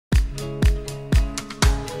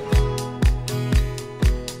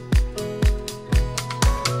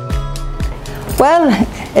Well,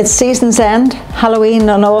 it's season's end. Halloween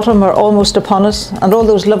and autumn are almost upon us, and all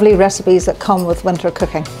those lovely recipes that come with winter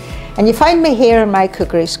cooking. And you find me here in my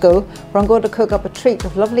cookery school, where I'm going to cook up a treat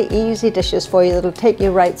of lovely easy dishes for you that'll take you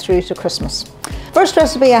right through to Christmas. First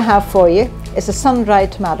recipe I have for you is a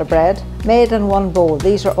sun-dried tomato bread made in one bowl.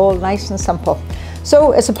 These are all nice and simple.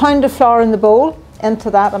 So it's a pound of flour in the bowl. Into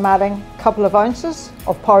that I'm adding a couple of ounces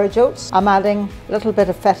of porridge oats. I'm adding a little bit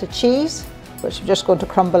of feta cheese, which I'm just going to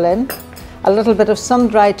crumble in. A little bit of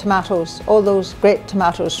sun-dried tomatoes, all those great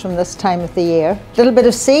tomatoes from this time of the year. A little bit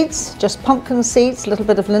of seeds, just pumpkin seeds, a little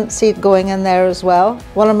bit of linseed going in there as well.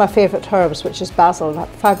 One of my favourite herbs, which is basil, that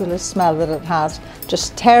fabulous smell that it has.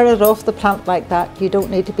 Just tear it off the plant like that. You don't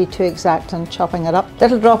need to be too exact in chopping it up.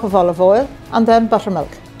 Little drop of olive oil and then buttermilk,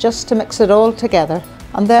 just to mix it all together,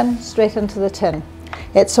 and then straight into the tin.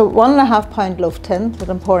 It's a 1.5 pound loaf tin that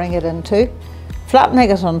I'm pouring it into, flattening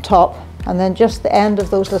it on top, and then just the end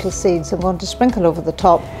of those little seeds I'm going to sprinkle over the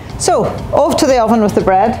top. So off to the oven with the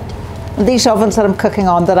bread. And these ovens that I'm cooking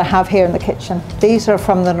on that I have here in the kitchen, these are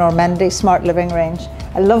from the NordMende Smart Living range.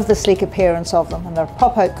 I love the sleek appearance of them, and they're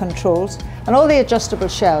pop-out controls and all the adjustable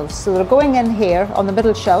shelves. So they're going in here on the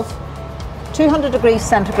middle shelf, 200 degrees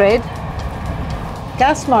centigrade,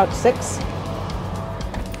 gas mark 6.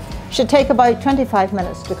 Should take about 25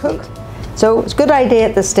 minutes to cook. So it's a good idea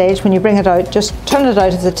at this stage, when you bring it out, just turn it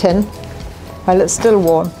out of the tin while it's still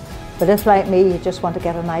warm. But if, like me, you just want to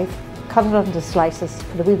get a knife, cut it into slices,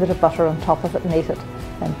 put a wee bit of butter on top of it and eat it,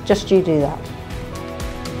 then just you do that.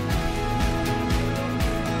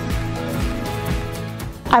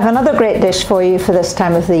 I have another great dish for you for this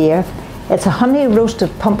time of the year. It's a honey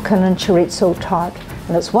roasted pumpkin and chorizo tart.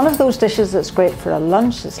 And it's one of those dishes that's great for a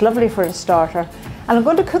lunch, it's lovely for a starter. And I'm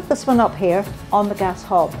going to cook this one up here on the gas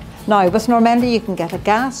hob. Now, with NordMende you can get a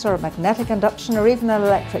gas or a magnetic induction or even an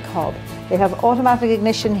electric hob. They have automatic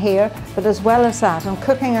ignition here, but as well as that, on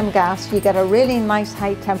cooking on gas you get a really nice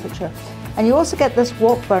high temperature. And you also get this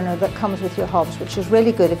wok burner that comes with your hobs, which is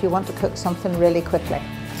really good if you want to cook something really quickly.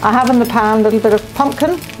 I have in the pan a little bit of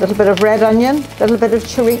pumpkin, a little bit of red onion, a little bit of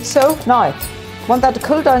chorizo. Now, want that to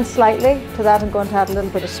cool down slightly. To that I'm going to add a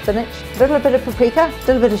little bit of spinach, a little bit of paprika, a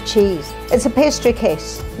little bit of cheese. It's a pastry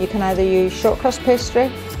case. You can either use short crust pastry,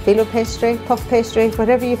 phyllo pastry, puff pastry,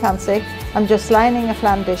 whatever you fancy. I'm just lining a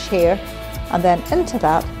flan dish here, and then into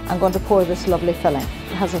that I'm going to pour this lovely filling.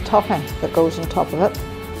 It has a topping that goes on top of it,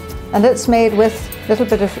 and it's made with a little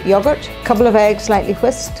bit of yogurt, a couple of eggs lightly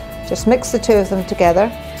whisked. Just mix the two of them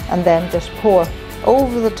together and then just pour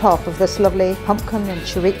over the top of this lovely pumpkin and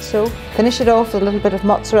chorizo. Finish it off with a little bit of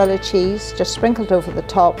mozzarella cheese, just sprinkled over the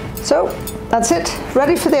top. So that's it,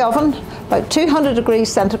 ready for the oven. About 200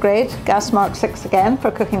 degrees centigrade, gas mark 6 again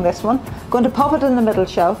for cooking this one. Going to pop it in the middle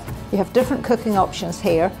shelf. You have different cooking options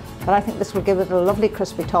here, but I think this will give it a lovely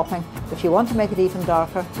crispy topping. If you want to make it even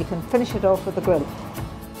darker, you can finish it off with the grill.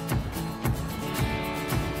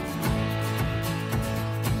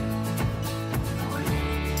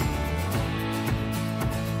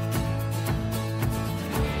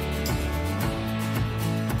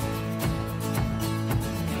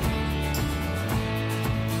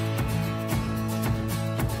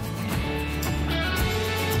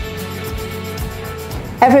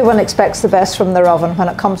 Everyone expects the best from their oven when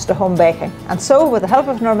it comes to home baking. And so, with the help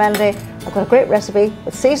of NordMende, I've got a great recipe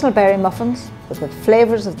with seasonal berry muffins, with the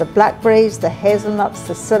flavours of the blackberries, the hazelnuts,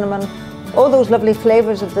 the cinnamon, all those lovely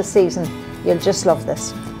flavours of the season. You'll just love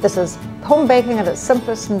this. This is home baking at its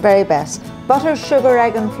simplest and very best. Butter, sugar,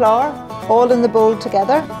 egg and flour, all in the bowl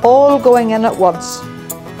together, all going in at once.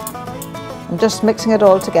 I'm just mixing it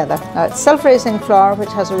all together. Now, it's self-raising flour, which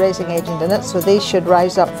has a raising agent in it, so these should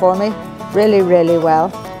rise up for me really, really well.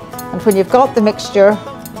 And when you've got the mixture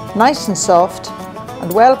nice and soft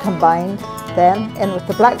and well combined, then in with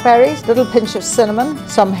the blackberries, a little pinch of cinnamon,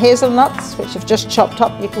 some hazelnuts, which I've just chopped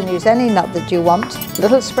up. You can use any nut that you want. A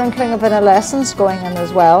little sprinkling of vanilla essence going in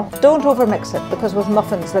as well. Don't overmix it, because with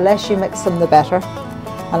muffins, the less you mix them, the better.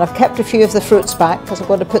 And I've kept a few of the fruits back because I'm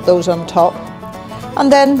going to put those on top. And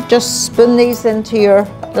then just spoon these into your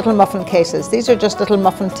little muffin cases. These are just little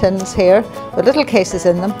muffin tins here with little cases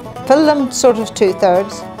in them. Fill them sort of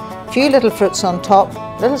 2/3, a few little fruits on top,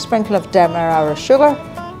 a little sprinkle of demerara sugar,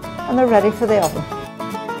 and they're ready for the oven.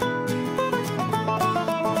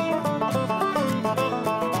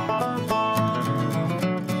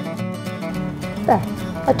 There,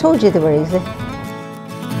 I told you they were easy.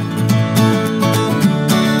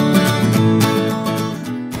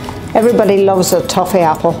 Everybody loves a toffee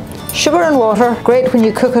apple. Sugar and water, great when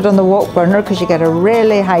you cook it on the wok burner because you get a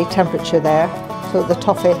really high temperature there, so the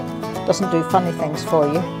toffee doesn't do funny things for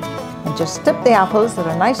you. And just dip the apples that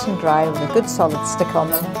are nice and dry with a good solid stick on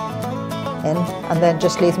them in and then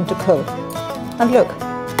just leave them to cool. And look,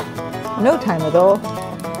 no time at all,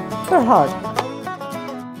 they're hard.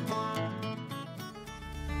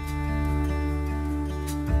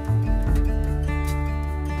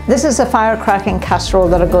 This is a fire-cracking casserole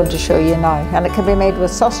that I'm going to show you now, and it can be made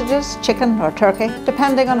with sausages, chicken or turkey,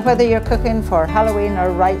 depending on whether you're cooking for Halloween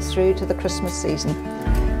or right through to the Christmas season.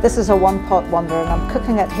 This is a one-pot wonder, and I'm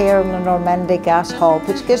cooking it here in the NordMende gas hob,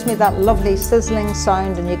 which gives me that lovely sizzling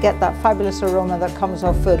sound, and you get that fabulous aroma that comes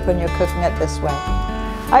off food when you're cooking it this way.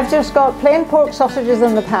 I've just got plain pork sausages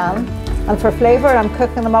in the pan, and for flavour I'm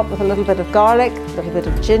cooking them up with a little bit of garlic, a little bit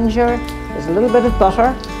of ginger, there's a little bit of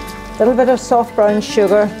butter, a little bit of soft brown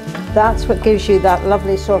sugar. That's what gives you that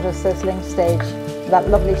lovely sort of sizzling stage, that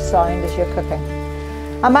lovely sound as you're cooking.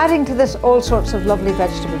 I'm adding to this all sorts of lovely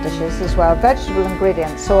vegetable dishes as well, vegetable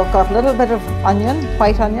ingredients. So I've got a little bit of onion,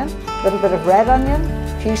 white onion, a little bit of red onion,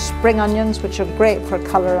 a few spring onions which are great for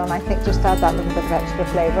colour, and I think just add that little bit of extra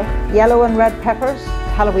flavour. Yellow and red peppers,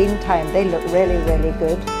 Halloween time, they look really, really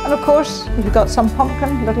good. And of course, you've got some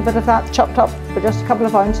pumpkin, a little bit of that chopped up for just a couple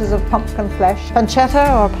of ounces of pumpkin flesh.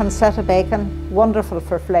 Pancetta or pancetta bacon, wonderful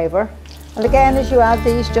for flavour. And again, as you add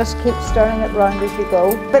these, just keep stirring it round as you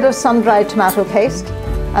go. A bit of sun-dried tomato paste,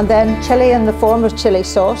 and then chilli in the form of chilli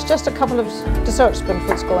sauce, just a couple of dessert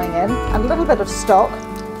spoonfuls going in, and a little bit of stock,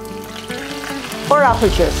 or apple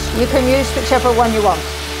juice. You can use whichever one you want.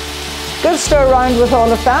 Good stir around with all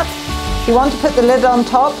of that. You want to put the lid on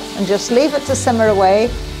top and just leave it to simmer away,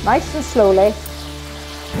 nice and slowly.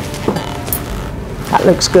 That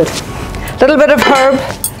looks good. A little bit of herb,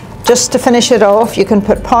 just to finish it off. You can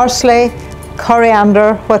put parsley,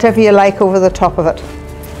 coriander, whatever you like over the top of it.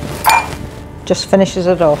 Just finishes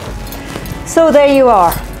it off. So there you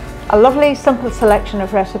are, a lovely simple selection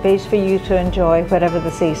of recipes for you to enjoy whatever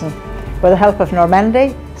the season, with the help of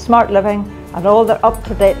NordMende, Smart Living and all their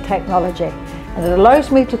up-to-date technology. And it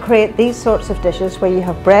allows me to create these sorts of dishes where you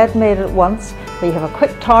have bread made at once, where you have a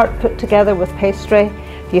quick tart put together with pastry,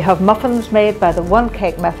 you have muffins made by the one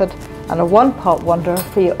cake method, and a one-pot wonder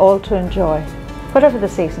for you all to enjoy, whatever the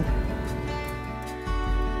season.